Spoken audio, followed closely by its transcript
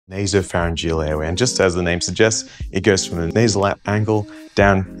Nasopharyngeal airway, and just as the name suggests, it goes from the nasal angle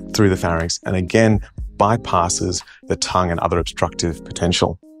down through the pharynx and again bypasses the tongue and other obstructive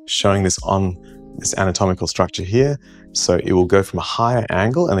potential. Showing this on this anatomical structure here, so it will go from a higher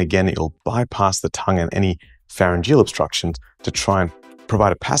angle and again it will bypass the tongue and any pharyngeal obstructions to try and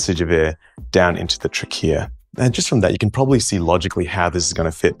provide a passage of air down into the trachea. And just from that, you can probably see logically how this is going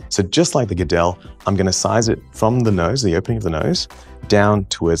to fit. So just like the Goodell, I'm going to size it from the nose, the opening of the nose, down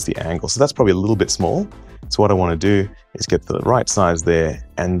towards the angle. So that's probably a little bit small. So what I want to do is get the right size there,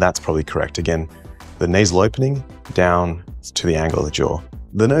 and that's probably correct. Again, the nasal opening down to the angle of the jaw.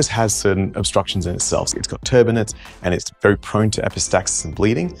 The nose has certain obstructions in itself. It's got turbinates and it's very prone to epistaxis and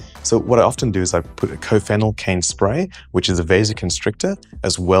bleeding. So what I often do is I put a cofenylcaine spray, which is a vasoconstrictor,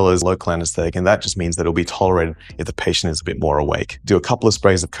 as well as local anesthetic. And that just means that it'll be tolerated if the patient is a bit more awake. Do a couple of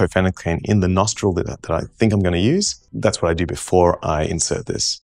sprays of cofenylcaine in the nostril that I think I'm going to use. That's what I do before I insert this.